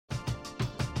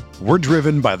We're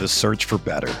driven by the search for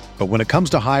better. But when it comes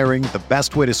to hiring, the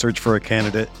best way to search for a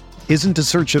candidate isn't to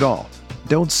search at all.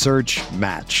 Don't search,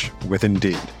 match with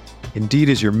Indeed. Indeed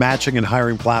is your matching and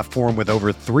hiring platform with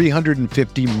over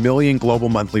 350 million global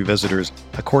monthly visitors,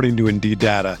 according to Indeed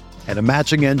data, and a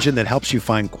matching engine that helps you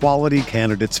find quality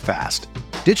candidates fast.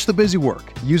 Ditch the busy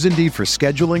work. Use Indeed for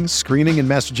scheduling, screening, and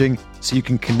messaging so you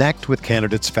can connect with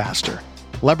candidates faster.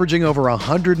 Leveraging over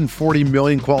 140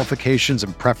 million qualifications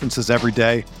and preferences every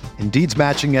day, Indeed's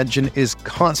matching engine is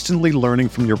constantly learning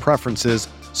from your preferences,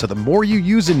 so the more you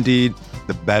use Indeed,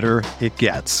 the better it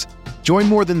gets. Join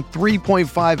more than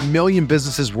 3.5 million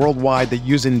businesses worldwide that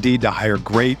use Indeed to hire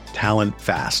great talent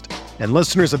fast. And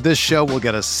listeners of this show will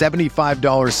get a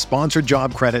 $75 sponsored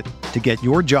job credit to get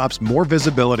your jobs more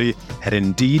visibility at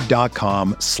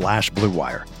Indeed.com/Blue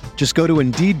Wire. Just go to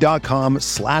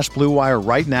Indeed.com/Blue Wire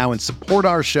right now and support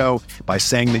our show by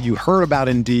saying that you heard about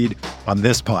Indeed on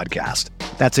this podcast.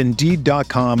 That's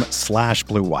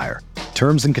Indeed.com/Blue Wire.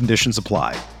 Terms and conditions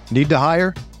apply. Need to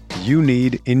hire? You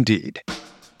need Indeed.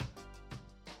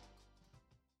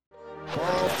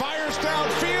 Fires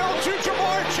downfield to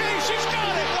Jamar Chase. He's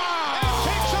got it. Wow. And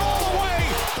takes it all the way.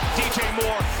 DJ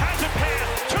Moore has a pass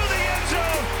to the end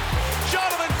zone.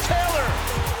 Jonathan Taylor.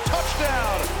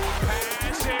 Touchdown.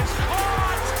 Pass is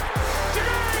caught.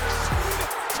 Diggs.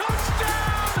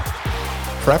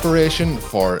 Touchdown. Preparation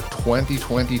for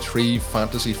 2023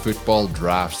 fantasy football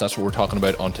drafts. That's what we're talking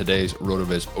about on today's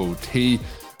RotoViz OT.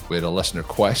 We had a listener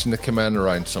question that came in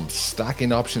around some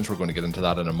stacking options. We're going to get into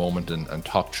that in a moment and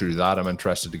talk through that. I'm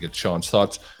interested to get Sean's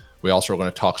thoughts. We also are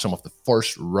going to talk some of the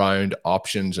first round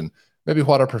options and maybe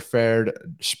what our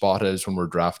preferred spot is when we're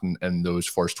drafting in those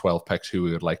first 12 picks, who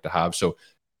we would like to have. So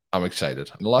I'm excited.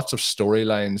 And lots of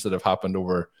storylines that have happened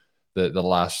over the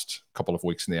last couple of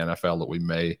weeks in the NFL that we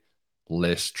may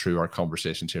list through our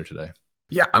conversations here today.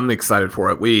 Yeah, I'm excited for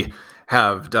it. We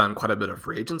have done quite a bit of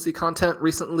free agency content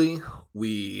recently.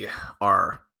 We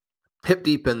are hip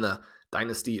deep in the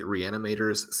Dynasty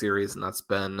Reanimators series, and that's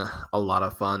been a lot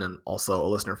of fun and also a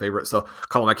listener favorite. So,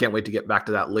 Colin, I can't wait to get back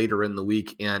to that later in the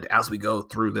week. And as we go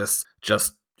through this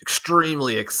just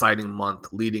extremely exciting month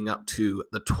leading up to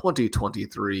the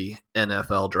 2023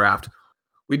 NFL draft,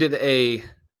 we did an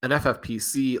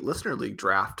FFPC Listener League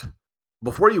draft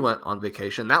before you went on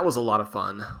vacation. That was a lot of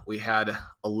fun. We had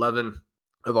 11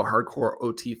 of our hardcore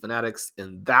OT fanatics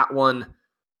in that one.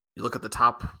 You look at the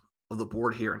top of the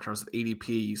board here in terms of ADP,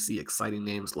 you see exciting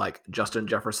names like Justin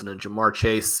Jefferson and Jamar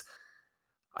Chase.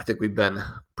 I think we've been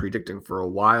predicting for a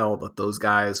while that those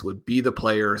guys would be the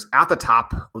players at the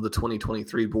top of the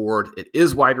 2023 board. It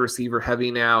is wide receiver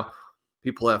heavy now.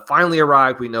 People have finally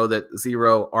arrived. We know that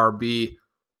Zero RB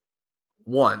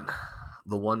won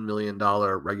the $1 million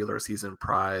regular season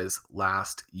prize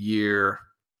last year.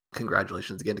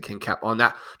 Congratulations again to King Cap on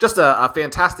that. Just a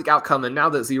fantastic outcome. And now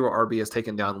that Zero RB has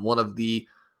taken down one of the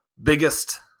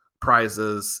biggest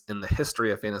prizes in the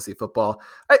history of fantasy football,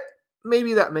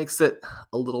 maybe that makes it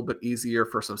a little bit easier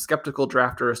for some skeptical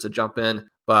drafters to jump in.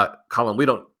 But Colin, we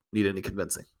don't need any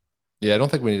convincing. Yeah, I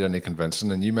don't think we need any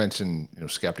convincing. And you mentioned,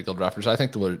 skeptical drafters. I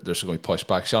think there's going to be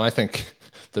pushback. Sean, I think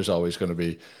there's always going to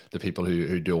be the people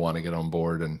who do want to get on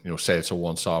board and, say it's a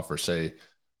once-off or say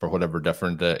for whatever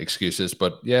different excuses.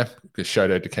 But yeah, shout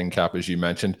out to King Cap, as you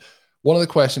mentioned. One of the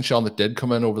questions, Sean, that did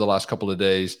come in over the last couple of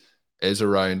days is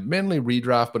around mainly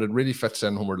redraft, but it really fits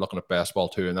in when we're looking at best ball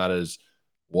too. And that is,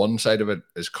 one side of it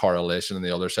is correlation and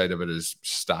the other side of it is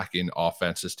stacking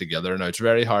offenses together. Now, it's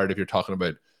very hard if you're talking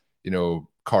about,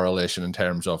 correlation in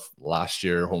terms of last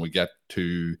year when we get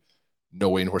to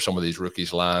knowing where some of these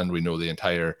rookies land. We know the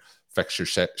entire fixture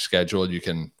schedule. You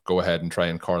can go ahead and try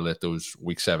and correlate those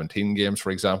week 17 games, for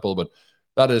example, but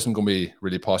that isn't going to be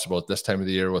really possible at this time of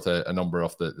the year with a number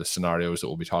of the scenarios that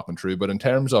we'll be talking through. But in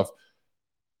terms of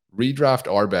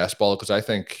redraft or best ball, because I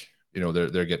think,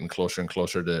 they're getting closer and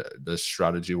closer to the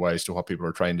strategy-wise to what people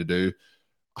are trying to do.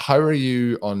 How are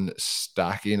you on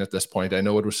stacking at this point? I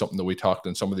know it was something that we talked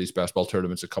in some of these best ball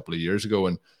tournaments a couple of years ago,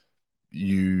 and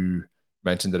you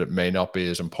mentioned that it may not be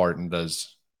as important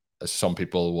as some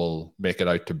people will make it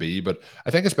out to be. But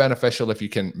I think it's beneficial if you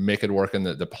can make it work and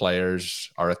that the players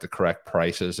are at the correct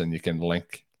prices and you can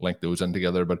link those in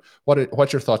together. But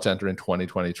what's your thoughts entering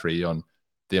 2023 on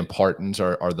the importance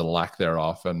or the lack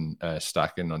thereof and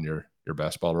stacking on your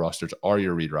best ball rosters or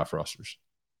your redraft rosters?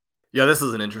 Yeah, this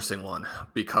is an interesting one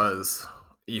because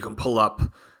you can pull up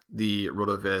the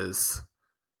RotoViz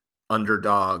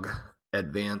Underdog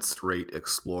Advanced Rate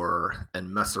Explorer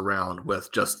and mess around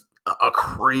with just a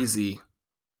crazy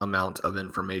amount of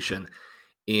information.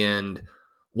 And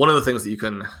one of the things that you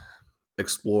can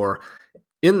explore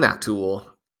in that tool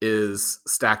is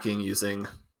stacking using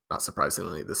not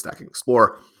surprisingly, the Stacking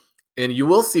Explorer. And you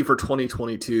will see for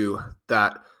 2022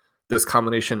 that this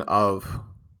combination of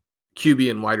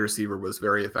QB and wide receiver was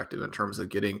very effective in terms of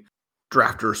getting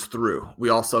drafters through. We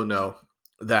also know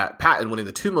that Patton winning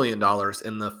the $2 million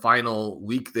in the final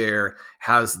week there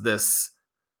has this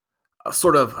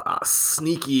sort of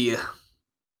sneaky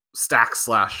stack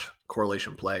 /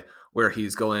 correlation play where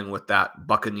he's going with that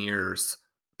Buccaneers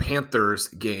Panthers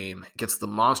game, gets the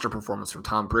monster performance from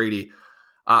Tom Brady.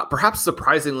 Perhaps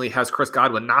surprisingly has Chris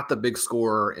Godwin, not the big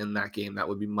scorer in that game. That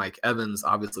would be Mike Evans,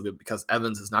 obviously, because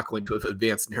Evans is not going to have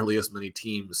advanced nearly as many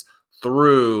teams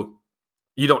through.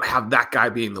 You don't have that guy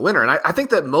being the winner. And I think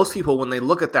that most people, when they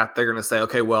look at that, they're going to say,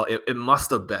 okay, well, it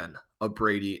must have been a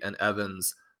Brady and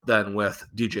Evans then with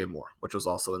DJ Moore, which was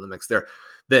also in the mix there,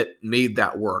 that made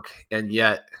that work. And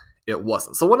yet it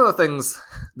wasn't. So one of the things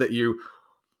that you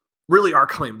really are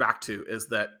coming back to is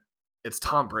that it's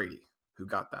Tom Brady who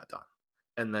got that done.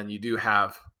 And then you do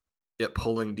have it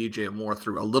pulling DJ Moore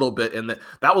through a little bit. And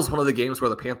that was one of the games where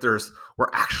the Panthers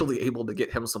were actually able to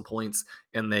get him some points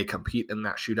and they compete in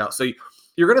that shootout. So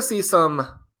you're going to see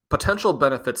some potential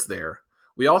benefits there.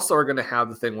 We also are going to have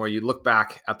the thing where you look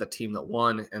back at the team that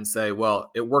won and say,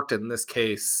 well, it worked in this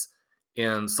case,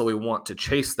 and so we want to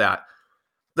chase that.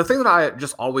 The thing that I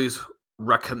just always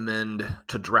recommend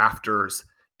to drafters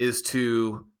is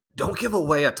to don't give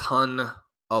away a ton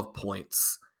of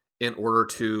points in order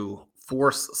to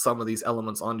force some of these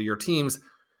elements onto your teams,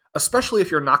 especially if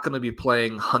you're not going to be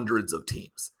playing hundreds of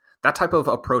teams. That type of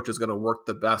approach is going to work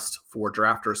the best for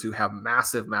drafters who have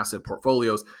massive, massive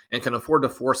portfolios and can afford to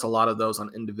force a lot of those on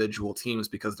individual teams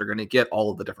because they're going to get all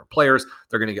of the different players.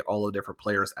 They're going to get all of the different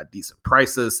players at decent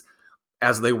prices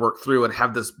as they work through and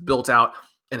have this built out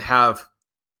and have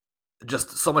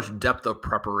just so much depth of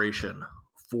preparation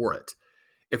for it.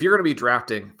 If you're going to be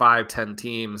drafting 5-10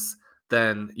 teams,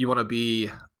 then you want to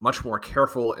be much more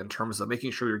careful in terms of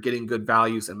making sure you're getting good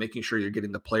values and making sure you're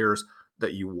getting the players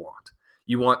that you want.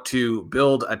 You want to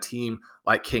build a team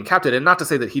like King Cap did, and not to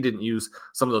say that he didn't use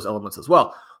some of those elements as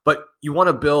well, but you want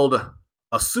to build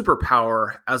a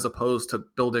superpower as opposed to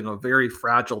building a very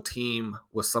fragile team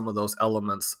with some of those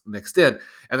elements mixed in.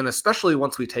 And then especially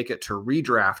once we take it to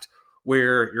redraft,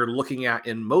 where you're looking at,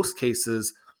 in most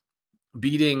cases,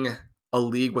 beating a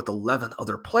league with 11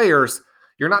 other players,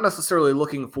 you're not necessarily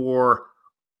looking for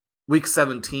week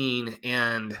 17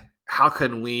 and how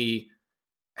can we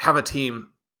have a team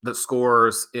that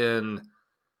scores in,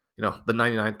 the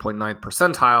 99.9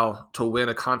 percentile to win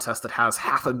a contest that has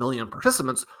 500,000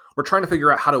 participants. We're trying to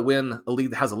figure out how to win a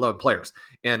league that has 11 players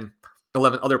and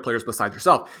 11 other players besides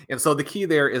yourself. And so the key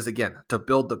there is, again, to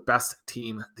build the best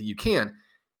team that you can.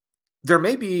 There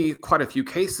may be quite a few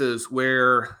cases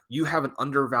where you have an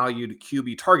undervalued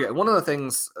QB target. And one of the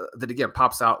things that, again,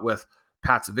 pops out with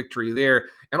Pat's victory there,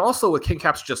 and also with King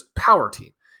Cap's just power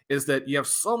team, is that you have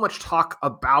so much talk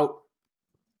about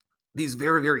these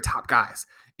very, very top guys.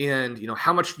 And,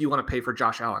 how much do you want to pay for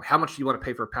Josh Allen? How much do you want to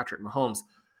pay for Patrick Mahomes?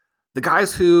 The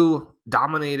guys who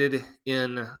dominated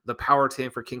in the power team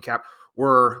for King Cap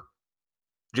were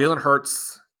Jalen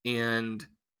Hurts and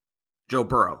Joe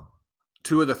Burrow,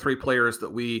 two of the three players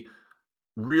that we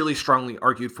really strongly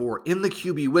argued for in the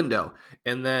QB window.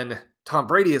 And then Tom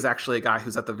Brady is actually a guy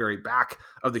who's at the very back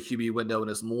of the QB window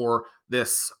and is more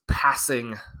this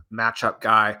passing matchup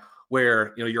guy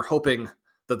where, you're hoping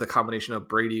that the combination of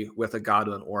Brady with a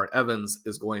Godwin or an Evans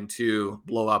is going to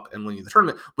blow up and win you the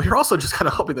tournament. But you're also just kind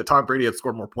of hoping that Tom Brady had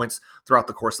scored more points throughout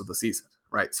the course of the season,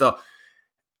 right? So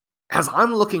as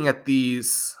I'm looking at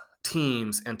these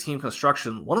teams and team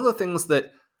construction, one of the things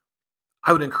that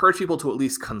I would encourage people to at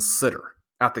least consider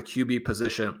at the QB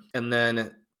position, and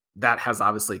then that has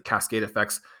obviously cascade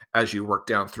effects as you work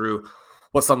down through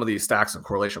what some of these stacks and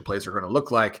correlation plays are going to look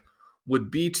like,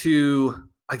 would be to,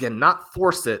 again, not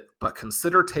force it, but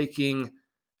consider taking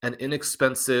an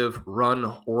inexpensive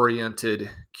run-oriented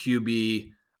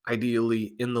QB,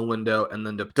 ideally in the window, and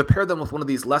then to pair them with one of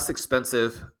these less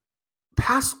expensive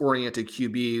pass-oriented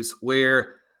QBs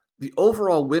where the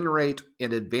overall win rate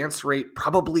and advance rate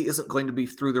probably isn't going to be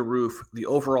through the roof. The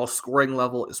overall scoring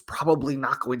level is probably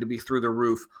not going to be through the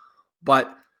roof,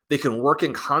 but they can work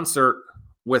in concert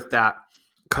with that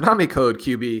Konami code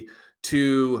QB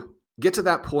to get to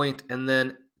that point and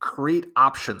then create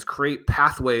options, create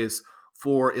pathways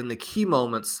for, in the key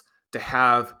moments, to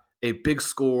have a big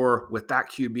score with that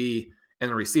QB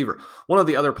and the receiver. One of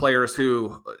the other players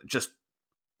who just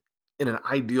in an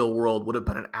ideal world would have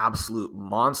been an absolute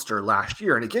monster last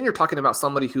year. And again, you're talking about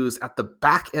somebody who's at the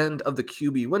back end of the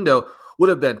QB window, would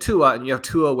have been Tua, and you have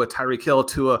Tua with Tyreek Hill,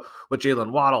 Tua with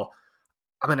Jalen Waddle.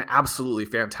 I mean, an absolutely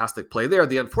fantastic play there.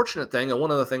 The unfortunate thing, and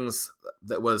one of the things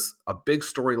that was a big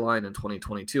storyline in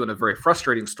 2022 and a very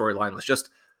frustrating storyline was just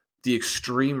the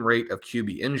extreme rate of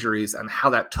QB injuries and how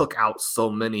that took out so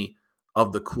many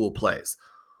of the cool plays.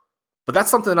 But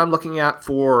that's something that I'm looking at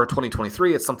for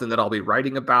 2023. It's something that I'll be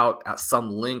writing about at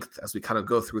some length as we kind of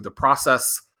go through the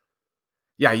process.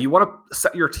 Yeah, you want to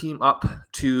set your team up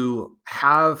to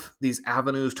have these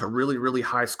avenues to really, really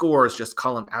high scores. Just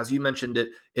Colin, as you mentioned it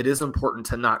is important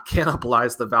to not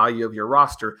cannibalize the value of your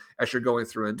roster as you're going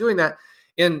through and doing that.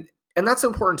 And that's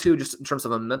important too, just in terms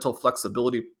of a mental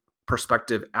flexibility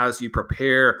perspective as you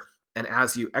prepare and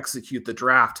as you execute the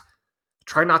draft.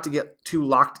 Try not to get too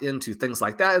locked into things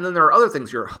like that. And then there are other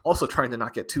things you're also trying to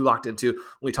not get too locked into when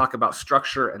we talk about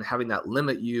structure and having that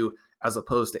limit you as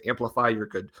opposed to amplify your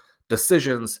good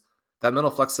decisions. That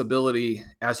mental flexibility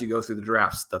as you go through the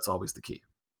drafts, that's always the key.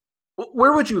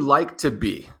 Where would you like to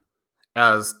be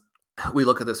as we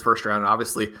look at this first round? And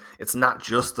obviously, it's not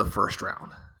just the first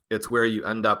round. It's where you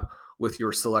end up with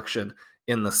your selection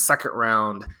in the second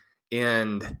round.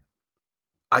 And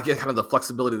I get kind of the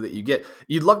flexibility that you get.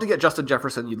 You'd love to get Justin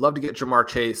Jefferson. You'd love to get Jamar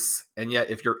Chase. And yet,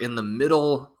 if you're in the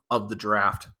middle of the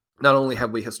draft, not only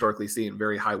have we historically seen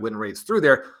very high win rates through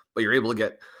there, but you're able to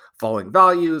get falling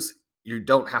values. You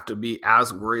don't have to be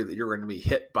as worried that you're going to be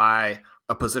hit by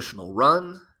a positional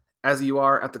run as you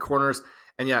are at the corners.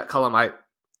 And yet, Colin,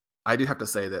 I do have to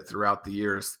say that throughout the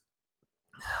years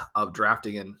of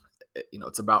drafting, and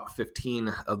it's about 15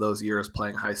 of those years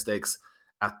playing high stakes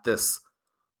at this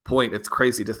point, it's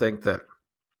crazy to think that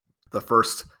the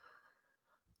first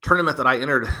tournament that I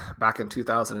entered back in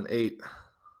 2008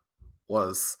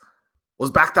 was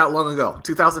back that long ago.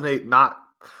 2008, not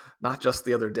just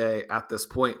the other day at this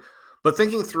point. But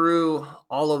thinking through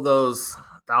all of those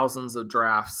thousands of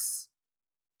drafts,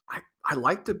 I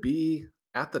like to be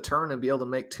at the turn and be able to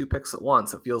make two picks at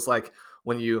once. It feels like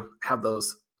when you have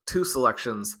those two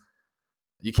selections,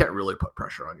 you can't really put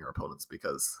pressure on your opponents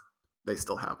because they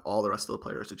still have all the rest of the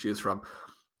players to choose from.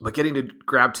 But getting to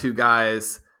grab two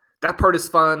guys, that part is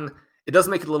fun. It does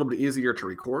make it a little bit easier to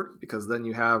record because then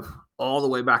you have all the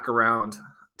way back around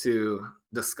to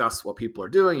discuss what people are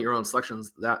doing, your own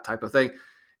selections, that type of thing.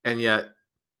 And yet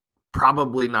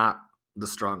probably not the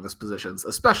strongest positions,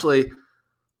 especially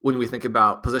when we think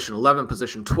about position 11,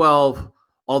 position 12.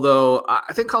 Although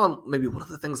I think, Colin, maybe one of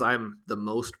the things I'm the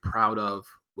most proud of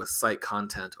with site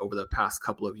content over the past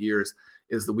couple of years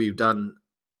is that we've done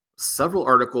several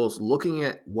articles looking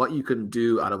at what you can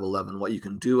do out of 11, what you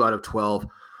can do out of 12,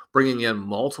 bringing in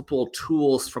multiple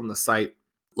tools from the site,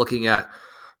 looking at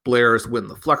Blair's Win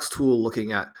the Flex tool,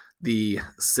 looking at the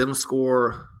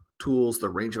SimScore tools, the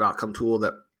range of outcome tool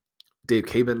that Dave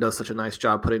Caban does such a nice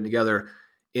job putting together,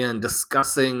 and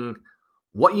discussing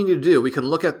what you need to do. We can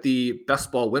look at the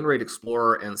Best Ball Win Rate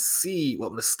Explorer and see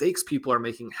what mistakes people are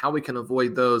making, how we can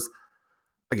avoid those.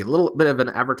 Again, a little bit of an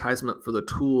advertisement for the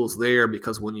tools there,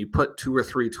 because when you put two or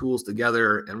three tools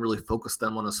together and really focus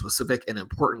them on a specific and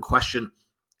important question,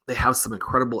 they have some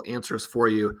incredible answers for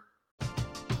you.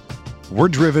 We're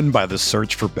driven by the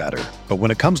search for better. But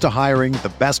when it comes to hiring,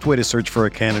 the best way to search for a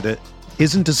candidate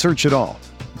isn't to search at all.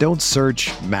 Don't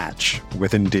search, match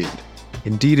with Indeed.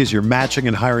 Indeed is your matching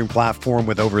and hiring platform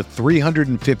with over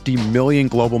 350 million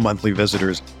global monthly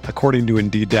visitors, according to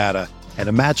Indeed data, and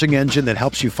a matching engine that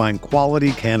helps you find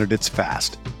quality candidates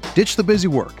fast. Ditch the busy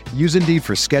work. Use Indeed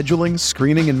for scheduling,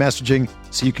 screening, and messaging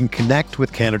so you can connect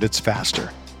with candidates faster.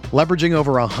 Leveraging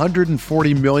over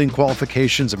 140 million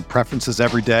qualifications and preferences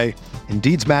every day,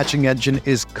 Indeed's matching engine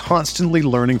is constantly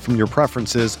learning from your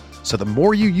preferences, so the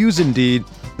more you use Indeed,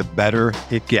 the better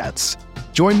it gets.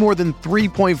 Join more than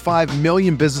 3.5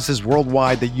 million businesses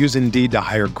worldwide that use Indeed to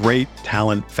hire great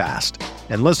talent fast.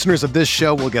 And listeners of this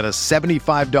show will get a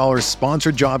 $75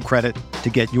 sponsored job credit to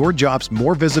get your jobs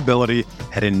more visibility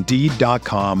at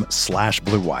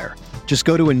Indeed.com/Blue Wire. Just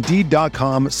go to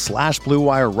Indeed.com/Blue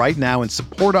Wire right now and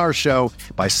support our show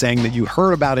by saying that you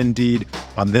heard about Indeed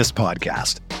on this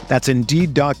podcast. That's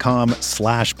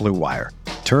Indeed.com/Blue Wire.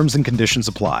 Terms and conditions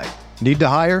apply. Need to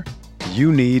hire?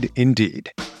 You need Indeed.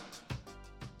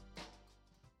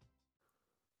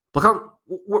 Look,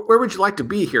 where would you like to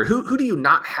be here? Who do you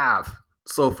not have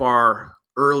so far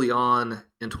early on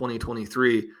in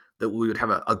 2023 that we would have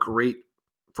a great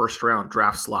first round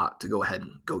draft slot to go ahead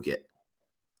and go get?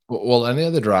 Well, any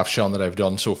of the drafts, Sean, that I've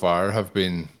done so far have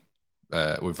been,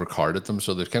 we've recorded them,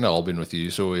 so they've kind of all been with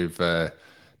you. So we've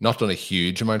not done a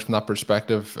huge amount from that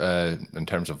perspective in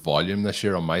terms of volume this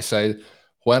year on my side.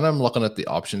 When I'm looking at the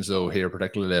options, though, here,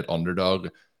 particularly at Underdog,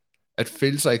 it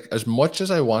feels like as much as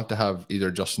I want to have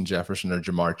either Justin Jefferson or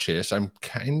Jamar Chase, I'm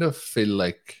kind of feel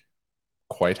like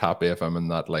quite happy if I'm in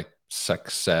that like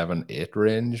 6, 7, 8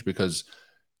 range, because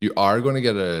you are going to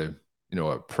get a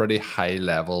pretty high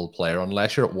level player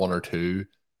unless you're at 1 or 2.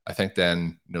 I think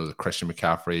then the Christian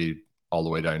McCaffrey all the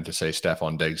way down to say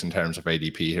Stephon Diggs in terms of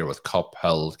ADP here with Kupp,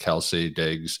 Hill, Kelsey,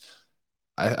 Diggs.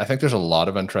 I think there's a lot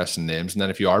of interesting names, and then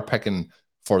if you are picking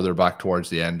further back towards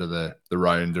the end of the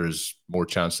round, there's more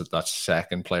chance that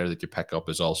second player that you pick up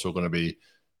is also going to be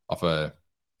of a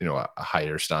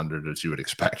higher standard as you would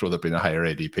expect with it being a higher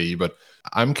ADP. But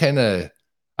I'm kind of,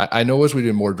 I know as we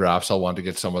do more drafts, I'll want to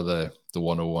get some of the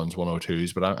 101s,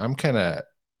 102s, but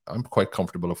I'm quite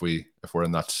comfortable if we're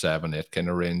in that 7-8 kind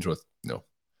of range with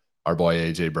our boy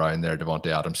AJ Brown there,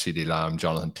 Devontae Adams, CeeDee Lamb,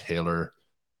 Jonathan Taylor,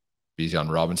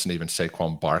 Bijan Robinson, even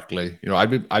Saquon Barkley.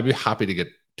 I'd be happy to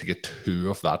get 2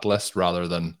 of that list rather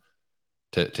than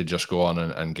to just go on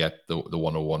and get the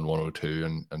 101,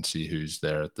 102 and see who's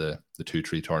there at the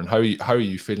 2-3 turn. How are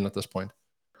you feeling at this point?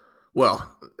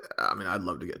 Well, I mean, I'd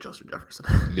love to get Justin Jefferson.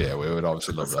 Yeah, we would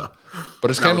obviously love that.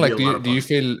 But it's kind of like, do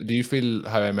you feel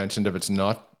how I mentioned, if it's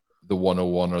not the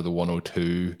 101 or the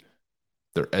 102,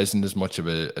 there isn't as much of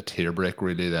a tier break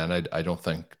really then, I don't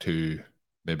think, to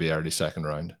maybe early second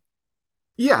round?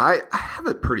 Yeah, I have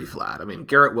it pretty flat. I mean,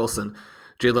 Garrett Wilson,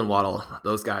 Jalen Waddle,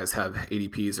 those guys have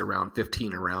ADPs around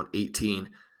 15, around 18.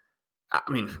 I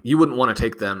mean, you wouldn't want to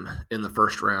take them in the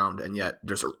first round, and yet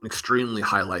there's an extremely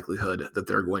high likelihood that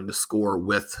they're going to score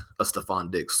with a Stephon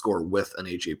Diggs, score with an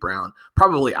A.J. Brown,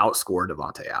 probably outscore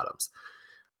Devontae Adams.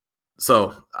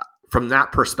 So from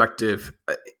that perspective,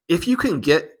 if you can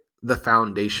get the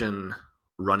foundation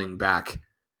running back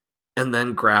and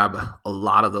then grab a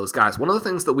lot of those guys. One of the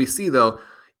things that we see, though,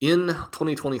 in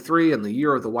 2023 and the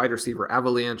year of the wide receiver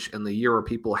avalanche and the year where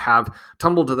people have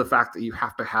tumbled to the fact that you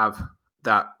have to have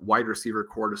that wide receiver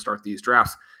core to start these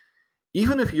drafts,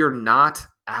 even if you're not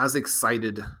as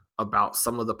excited about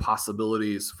some of the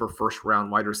possibilities for first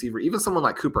round wide receiver, even someone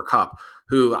like Cooper Kupp,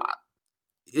 who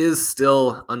is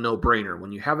still a no-brainer.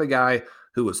 When you have a guy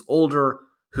who is older,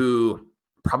 who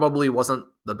probably wasn't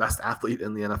the best athlete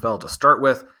in the NFL to start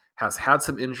with, has had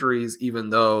some injuries, even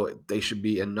though they should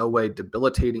be in no way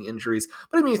debilitating injuries.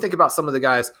 But I mean, you think about some of the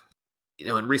guys,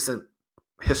 in recent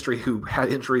history who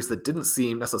had injuries that didn't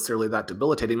seem necessarily that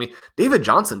debilitating. I mean, David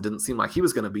Johnson didn't seem like he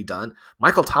was going to be done.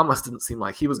 Michael Thomas didn't seem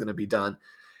like he was going to be done.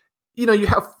 You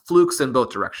have flukes in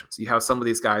both directions. You have some of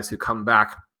these guys who come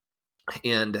back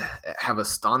and have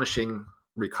astonishing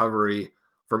recovery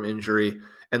from injury.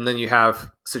 And then you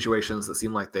have situations that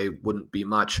seem like they wouldn't be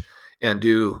much and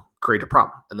do create a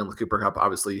problem. And then with Cooper Kupp,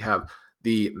 obviously you have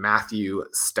the Matthew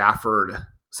Stafford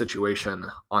situation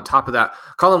on top of that.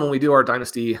 Colin, when we do our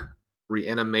Dynasty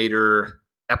Reanimator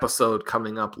episode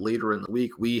coming up later in the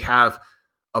week, we have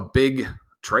a big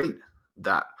trade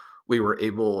that we were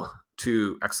able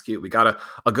to execute. We got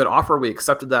a good offer. We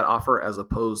accepted that offer as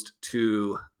opposed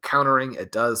to countering.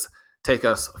 It does take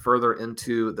us further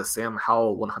into the Sam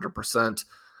Howell 100%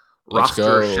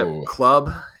 rostership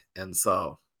club. And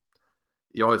so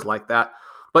you always like that.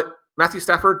 But Matthew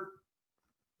Stafford,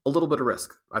 a little bit of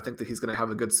risk. I think that he's going to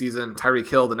have a good season. Tyreek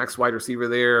Hill, the next wide receiver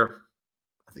there,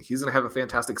 I think he's going to have a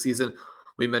fantastic season.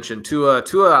 We mentioned Tua,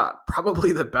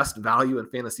 probably the best value in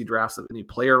fantasy drafts of any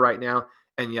player right now.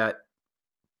 And yet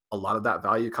a lot of that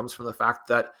value comes from the fact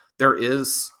that there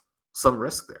is some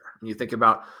risk there. And you think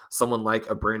about someone like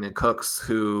a Brandon Cooks,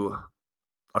 who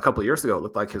a couple of years ago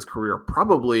looked like his career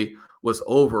probably was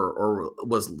over or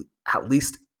was at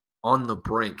least on the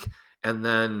brink. And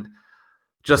then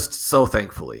just so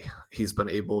thankfully, he's been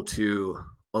able to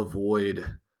avoid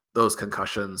those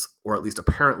concussions, or at least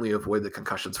apparently avoid the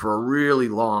concussions for a really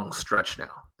long stretch now.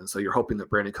 And so you're hoping that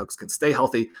Brandon Cooks can stay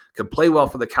healthy, can play well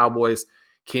for the Cowboys,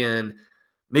 can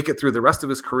make it through the rest of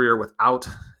his career without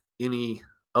any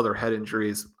other head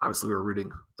injuries. Obviously, we're rooting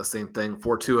the same thing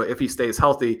for Tua. If he stays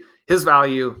healthy, his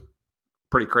value,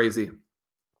 pretty crazy.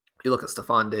 You look at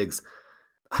Stephon Diggs.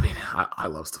 I mean, I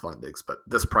love Stephon Diggs, but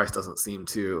this price doesn't seem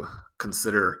to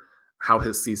consider how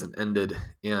his season ended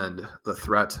and the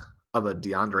threat of a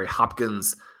DeAndre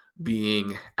Hopkins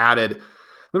being added.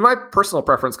 In my personal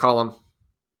preference column,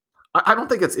 I don't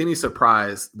think it's any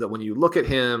surprise that when you look at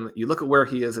him, you look at where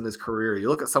he is in his career, you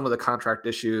look at some of the contract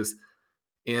issues,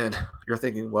 and you're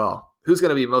thinking, well, who's going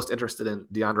to be most interested in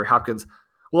DeAndre Hopkins?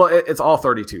 Well, it's all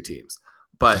 32 teams.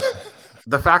 But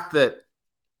the fact that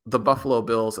the Buffalo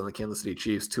Bills and the Kansas City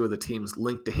Chiefs, two of the teams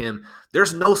linked to him,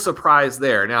 there's no surprise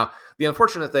there. Now, the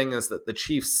unfortunate thing is that the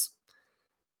Chiefs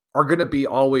are going to be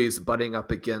always butting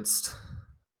up against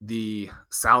the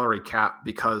salary cap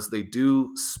because they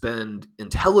do spend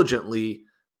intelligently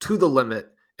to the limit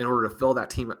in order to fill that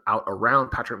team out around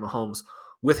Patrick Mahomes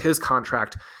with his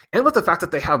contract and with the fact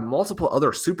that they have multiple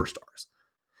other superstars.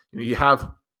 You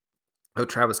have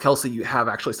Travis Kelce, you have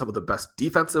actually some of the best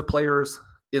defensive players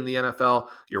in the NFL.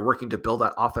 You're working to build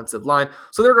that offensive line.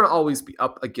 So they're going to always be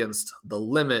up against the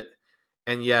limit.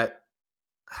 And yet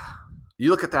you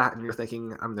look at that and you're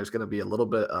thinking, there's going to be a little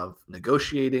bit of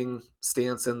negotiating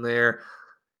stance in there.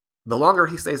 The longer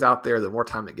he stays out there, the more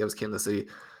time it gives Kansas City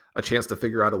a chance to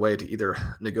figure out a way to either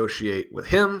negotiate with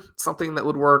him something that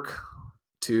would work,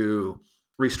 to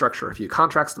restructure a few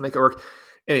contracts to make it work.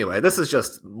 Anyway, this is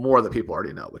just more that people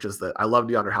already know, which is that I love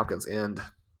DeAndre Hopkins and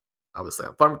obviously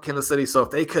I'm from Kansas City. So if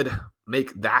they could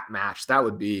make that match, that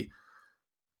would be,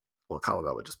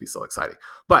 that would just be so exciting.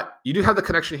 But you do have the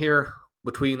connection here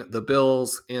between the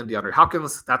Bills and DeAndre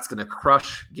Hopkins. That's going to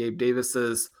crush Gabe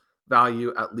Davis's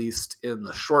value, at least in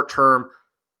the short term.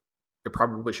 It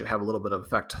probably should have a little bit of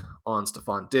effect on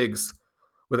Stephon Diggs.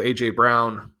 With A.J.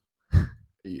 Brown,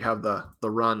 you have the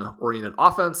run-oriented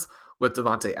offense. With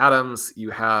Devontae Adams, you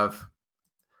have,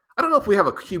 I don't know if we have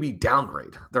a QB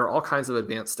downgrade. There are all kinds of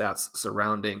advanced stats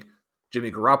surrounding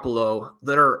Jimmy Garoppolo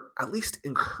that are at least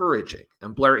encouraging.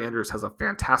 And Blair Andrews has a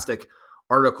fantastic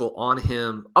article on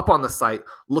him up on the site,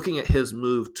 looking at his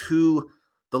move to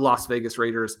the Las Vegas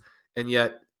Raiders. And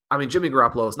yet, Jimmy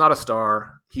Garoppolo is not a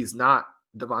star. He's not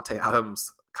Devontae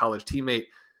Adams' college teammate.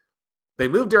 They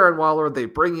move Darren Waller. They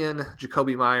bring in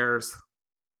Jacoby Myers.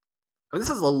 This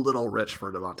is a little rich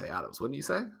for Devontae Adams, wouldn't you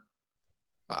say?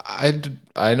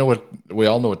 I know we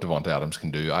all know what Devontae Adams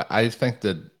can do. I think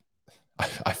that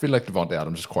I feel like Devontae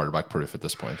Adams is quarterback proof at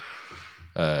this point.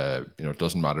 It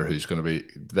doesn't matter who's going to be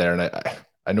there. And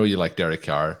I know you like Derek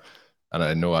Carr, and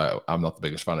I know I'm not the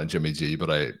biggest fan of Jimmy G, but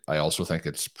I also think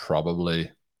it's probably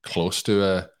close to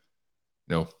a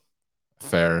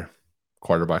fair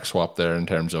quarterback swap there in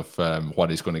terms of what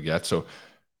he's going to get. So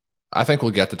I think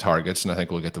we'll get the targets and I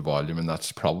think we'll get the volume, and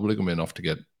that's probably going to be enough to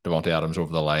get Devontae Adams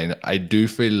over the line. I do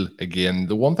feel, again,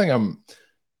 the one thing I'm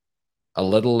a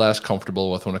little less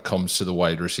comfortable with when it comes to the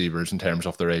wide receivers in terms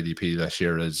of their ADP this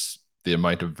year is the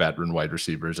amount of veteran wide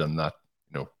receivers in that,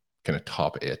 kind of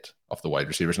top 8 of the wide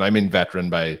receivers. And I mean veteran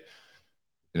by,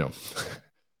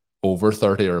 over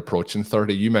 30 or approaching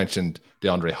 30. You mentioned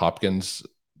DeAndre Hopkins.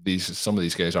 Some of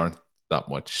these guys aren't that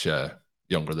much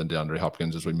younger than DeAndre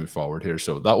Hopkins as we move forward here.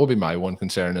 So that will be my one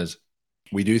concern, is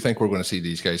we do think we're going to see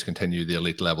these guys continue the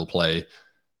elite level play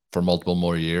for multiple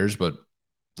more years, but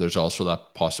there's also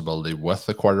that possibility with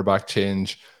the quarterback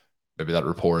change. Maybe that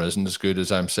rapport isn't as good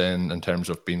as I'm saying in terms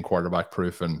of being quarterback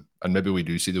proof. And maybe we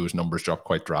do see those numbers drop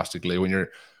quite drastically. When you're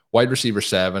wide receiver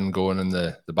 7 going in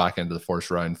the back end of the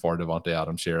first round for Devontae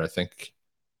Adams here, I think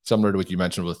similar to what you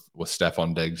mentioned with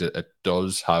Stephon Diggs, it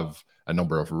does have a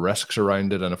number of risks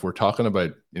around it. And if we're talking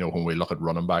about, when we look at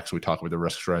running backs, we talk about the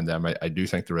risks around them. I do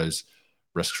think there is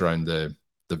risks around the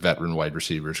veteran wide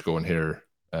receivers going here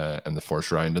in the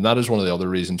first round. And that is one of the other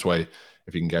reasons why,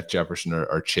 if you can get Jefferson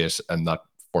or Chase in that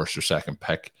first or second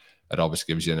pick, it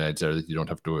obviously gives you an edge there that you don't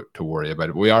have to worry about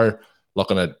it. But we are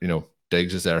looking at,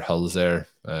 Diggs is there, Hill's there,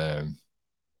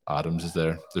 Adams is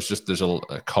there. There's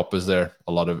a Cup is there,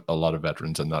 a lot of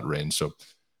veterans in that range. So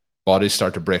bodies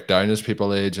start to break down as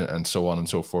people age and so on and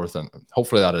so forth. And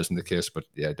hopefully that isn't the case, but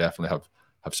yeah, definitely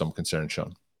have some concern,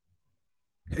 Sean.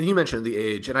 And you mentioned the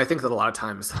age, and I think that a lot of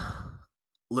times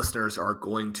listeners are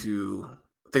going to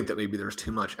think that maybe there's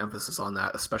too much emphasis on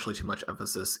that, especially too much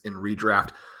emphasis in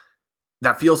redraft.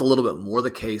 That feels a little bit more the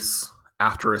case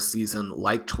after a season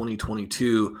like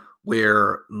 2022,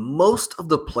 where most of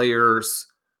the players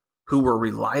who were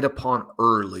relied upon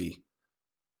early,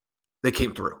 they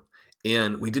came through.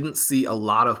 And we didn't see a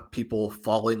lot of people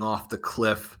falling off the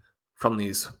cliff from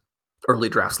these early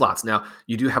draft slots. Now,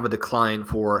 you do have a decline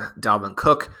for Dalvin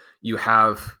Cook. You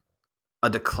have a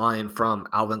decline from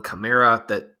Alvin Kamara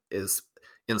that is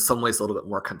in some ways a little bit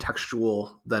more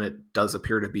contextual than it does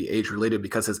appear to be age-related,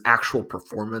 because his actual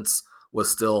performance was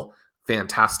still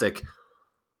fantastic.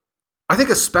 I think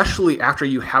especially after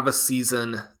you have a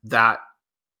season that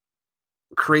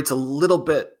creates a little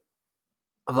bit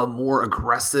of a more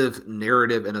aggressive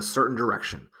narrative in a certain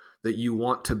direction, that you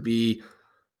want to be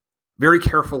very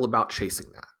careful about chasing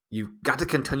that. You've got to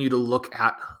continue to look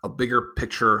at a bigger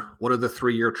picture. What are the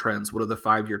 3-year trends? What are the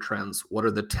 5-year trends? What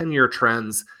are the 10-year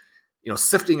trends?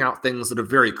 Sifting out things that have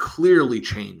very clearly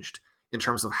changed in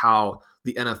terms of how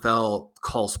the NFL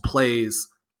calls plays,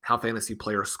 how fantasy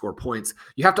players score points.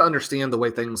 You have to understand the way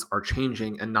things are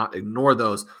changing and not ignore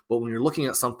those. But when you're looking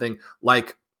at something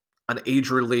like an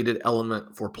age-related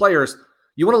element for players,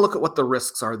 you want to look at what the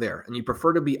risks are there. And you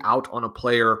prefer to be out on a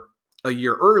player a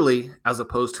year early as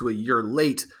opposed to a year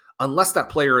late, unless that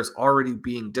player is already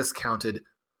being discounted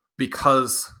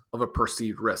because of a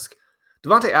perceived risk.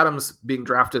 Devontae Adams being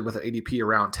drafted with an ADP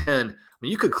around 10, I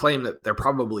mean, you could claim that there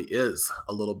probably is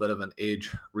a little bit of an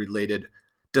age-related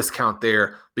discount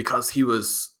there because he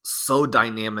was so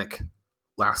dynamic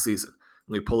last season.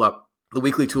 We pull up the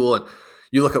weekly tool and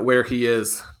you look at where he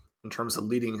is in terms of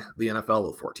leading the NFL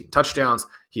with 14 touchdowns.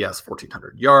 He has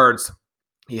 1,400 yards.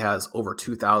 He has over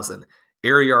 2,000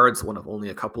 air yards, one of only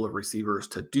a couple of receivers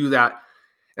to do that.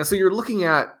 And so you're looking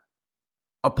at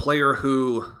a player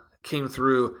who came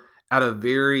through at a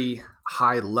very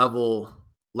high level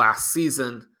last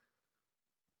season.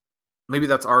 Maybe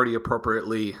that's already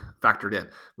appropriately factored in.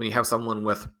 When you have someone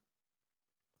with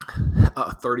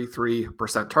a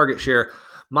 33% target share,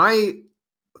 my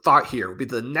thought here would be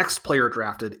the next player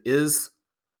drafted is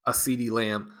a CeeDee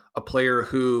Lamb, a player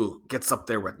who gets up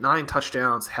there with 9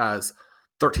 touchdowns, has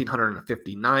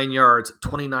 1,359 yards,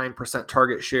 29%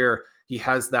 target share. He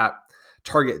has that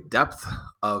target depth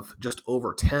of just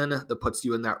over 10 that puts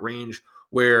you in that range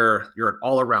where you're an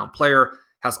all-around player,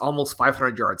 has almost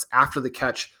 500 yards after the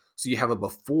catch. So you have a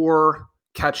before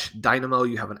catch dynamo,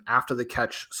 you have an after the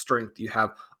catch strength, you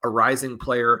have a rising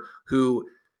player who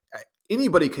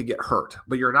anybody could get hurt,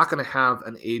 but you're not going to have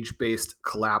an age-based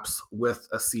collapse with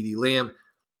a CeeDee Lamb.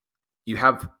 You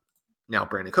have now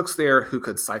Brandon Cooks there who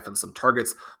could siphon some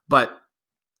targets, but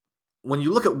when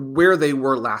you look at where they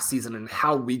were last season and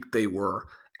how weak they were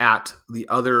at the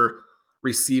other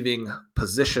receiving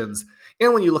positions,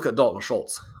 and when you look at Dalton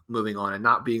Schultz moving on and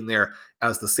not being there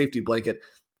as the safety blanket,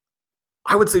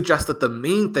 I would suggest that the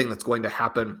main thing that's going to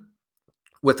happen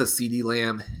with a CeeDee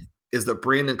Lamb is that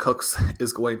Brandon Cooks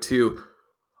is going to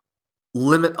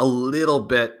limit a little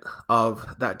bit of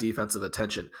that defensive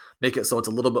attention, make it so it's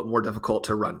a little bit more difficult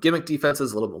to run gimmick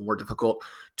defenses, a little bit more difficult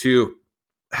to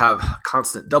have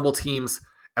constant double teams.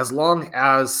 As long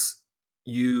as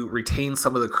you retain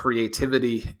some of the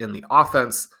creativity in the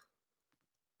offense,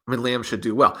 I mean, Lamb should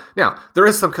do well. Now, there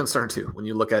is some concern too when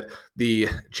you look at the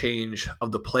change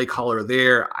of the play caller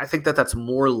there. I think that that's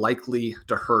more likely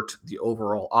to hurt the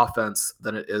overall offense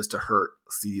than it is to hurt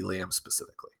CeeDee Lamb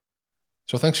specifically.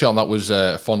 So thanks, Sean. That was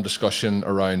a fun discussion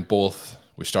around both.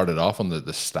 We started off on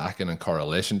the stacking and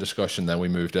correlation discussion. Then we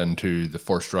moved into the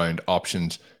first round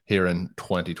options here in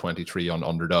 2023 on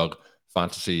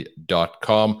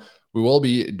UnderdogFantasy.com. We will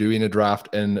be doing a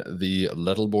draft in the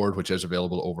little board, which is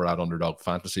available over at Underdog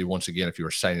Fantasy. Once again, if you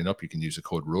are signing up, you can use the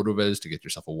code RotoViz to get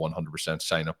yourself a 100%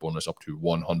 sign-up bonus up to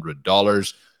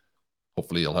 $100.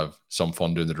 Hopefully, you'll have some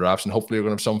fun doing the drafts, and hopefully, you're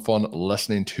going to have some fun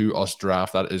listening to us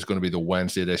draft. That is going to be the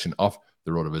Wednesday edition of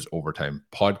the RotoViz Overtime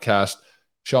podcast.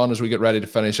 Sean, as we get ready to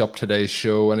finish up today's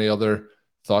show, any other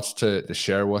thoughts to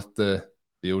share with the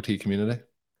OT community?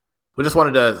 We just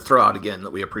wanted to throw out again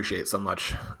that we appreciate so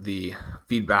much the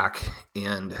feedback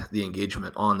and the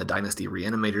engagement on the Dynasty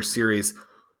Reanimator series.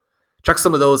 Check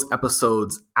some of those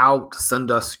episodes out.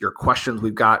 Send us your questions.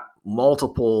 We've got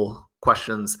multiple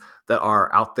questions that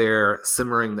are out there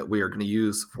simmering that we are going to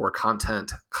use for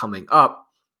content coming up.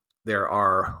 There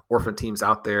are orphan teams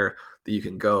out there that you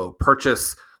can go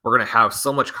purchase. We're going to have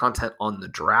so much content on the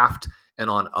draft and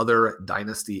on other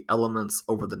Dynasty elements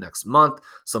over the next month.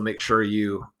 So make sure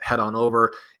you head on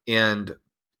over and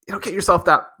get yourself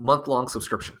that month-long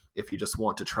subscription if you just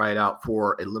want to try it out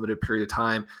for a limited period of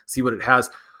time, see what it has.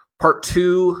 Part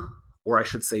 2, or I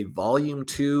should say volume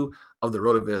 2 of the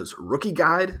RotoViz Rookie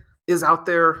Guide is out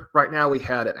there right now. We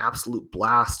had an absolute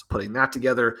blast putting that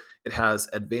together. It has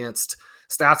advanced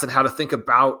stats and how to think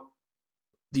about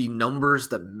the numbers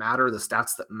that matter, the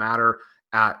stats that matter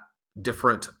at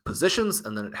different positions.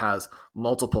 And then it has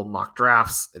multiple mock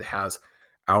drafts. It has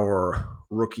our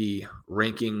rookie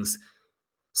rankings.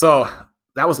 So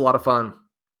that was a lot of fun.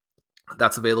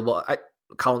 That's available.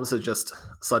 Colin, this is just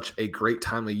such a great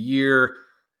time of year.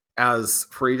 As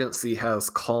free agency has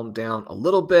calmed down a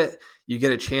little bit, you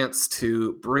get a chance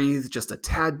to breathe just a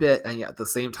tad bit. And yet at the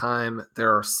same time,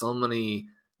 there are so many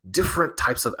different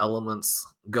types of elements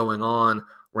going on.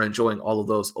 We're enjoying all of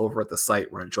those over at the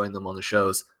site. We're enjoying them on the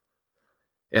shows.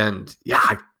 And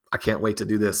yeah, I can't wait to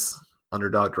do this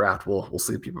underdog draft. We'll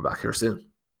see people back here soon.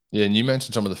 Yeah, and you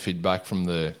mentioned some of the feedback from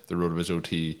the RotoViz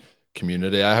OT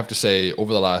community. I have to say,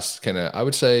 over the last I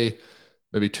would say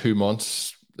maybe 2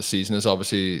 months, the season has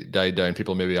obviously died down.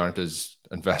 People maybe aren't as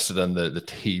invested in the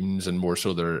teams, and more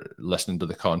so they're listening to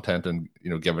the content and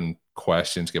giving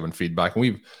questions, giving feedback. And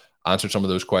we've answered some of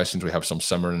those questions. We have some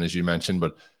simmering, as you mentioned,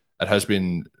 but it has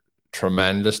been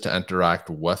tremendous to interact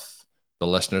with the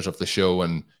listeners of the show,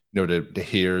 and to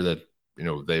hear that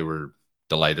they were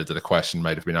delighted that a question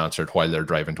might have been answered while they're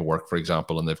driving to work, for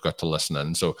example, and they've got to listen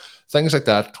in. So things like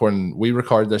that. When we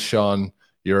record this, Sean,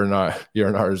 you're in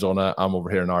Arizona, I'm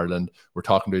over here in Ireland. We're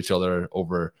talking to each other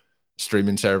over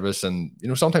streaming service. And,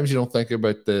 sometimes you don't think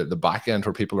about the back end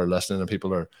where people are listening and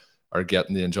people are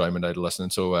getting the enjoyment out of listening.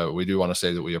 So we do want to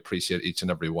say that we appreciate each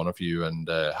and every one of you and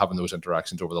having those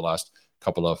interactions over the last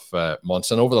couple of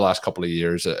months and over the last couple of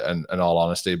years, in all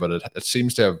honesty. But it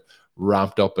seems to have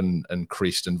ramped up and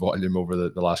increased in volume over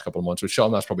the last couple of months, which,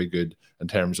 Sean, that's probably good in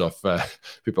terms of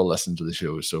people listening to the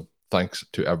show. So thanks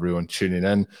to everyone tuning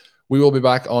in. We will be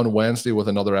back on Wednesday with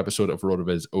another episode of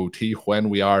RotoViz OT when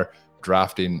we are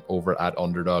drafting over at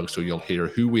Underdog. So you'll hear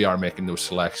who we are making those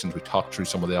selections. We talked through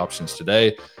some of the options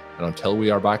today. And until we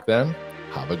are back then,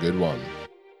 have a good one.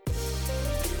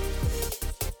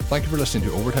 Thank you for listening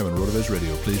to Overtime on RotoViz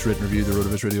Radio. Please rate and review the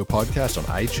RotoViz Radio podcast on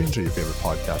iTunes or your favorite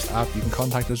podcast app. You can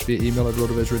contact us via email at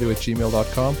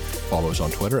rotovizradio@gmail.com. Follow us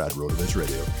on Twitter at RotoViz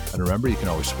Radio. And remember, you can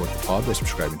always support the pod by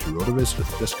subscribing to RotoViz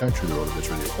with a discount through the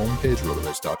RotoViz Radio homepage,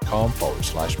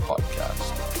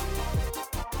 rotoviz.com/podcast.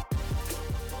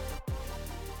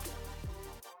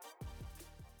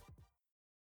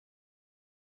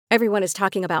 Everyone is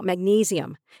talking about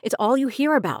magnesium. It's all you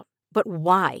hear about. But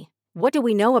why? What do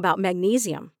we know about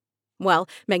magnesium? Well,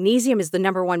 magnesium is the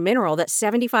number one mineral that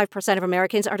 75% of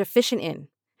Americans are deficient in.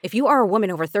 If you are a woman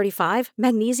over 35,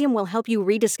 magnesium will help you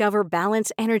rediscover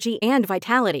balance, energy, and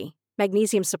vitality.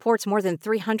 Magnesium supports more than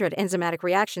 300 enzymatic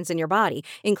reactions in your body,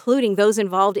 including those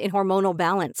involved in hormonal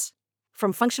balance.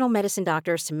 From functional medicine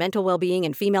doctors to mental well-being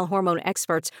and female hormone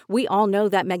experts, we all know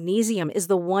that magnesium is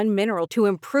the one mineral to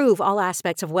improve all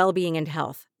aspects of well-being and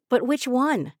health. But which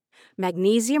one?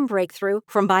 Magnesium Breakthrough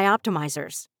from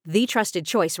Bioptimizers, the trusted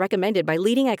choice recommended by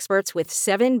leading experts with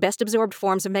 7 best-absorbed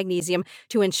forms of magnesium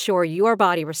to ensure your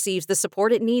body receives the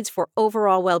support it needs for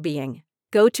overall well-being.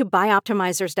 Go to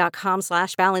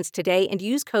bioptimizers.com/balance today and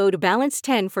use code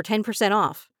BALANCE10 for 10%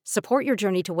 off. Support your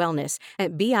journey to wellness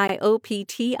at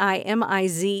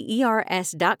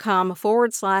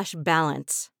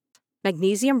bioptimizers.com/balance.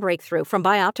 Magnesium Breakthrough from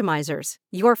Bioptimizers,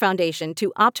 your foundation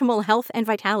to optimal health and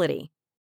vitality.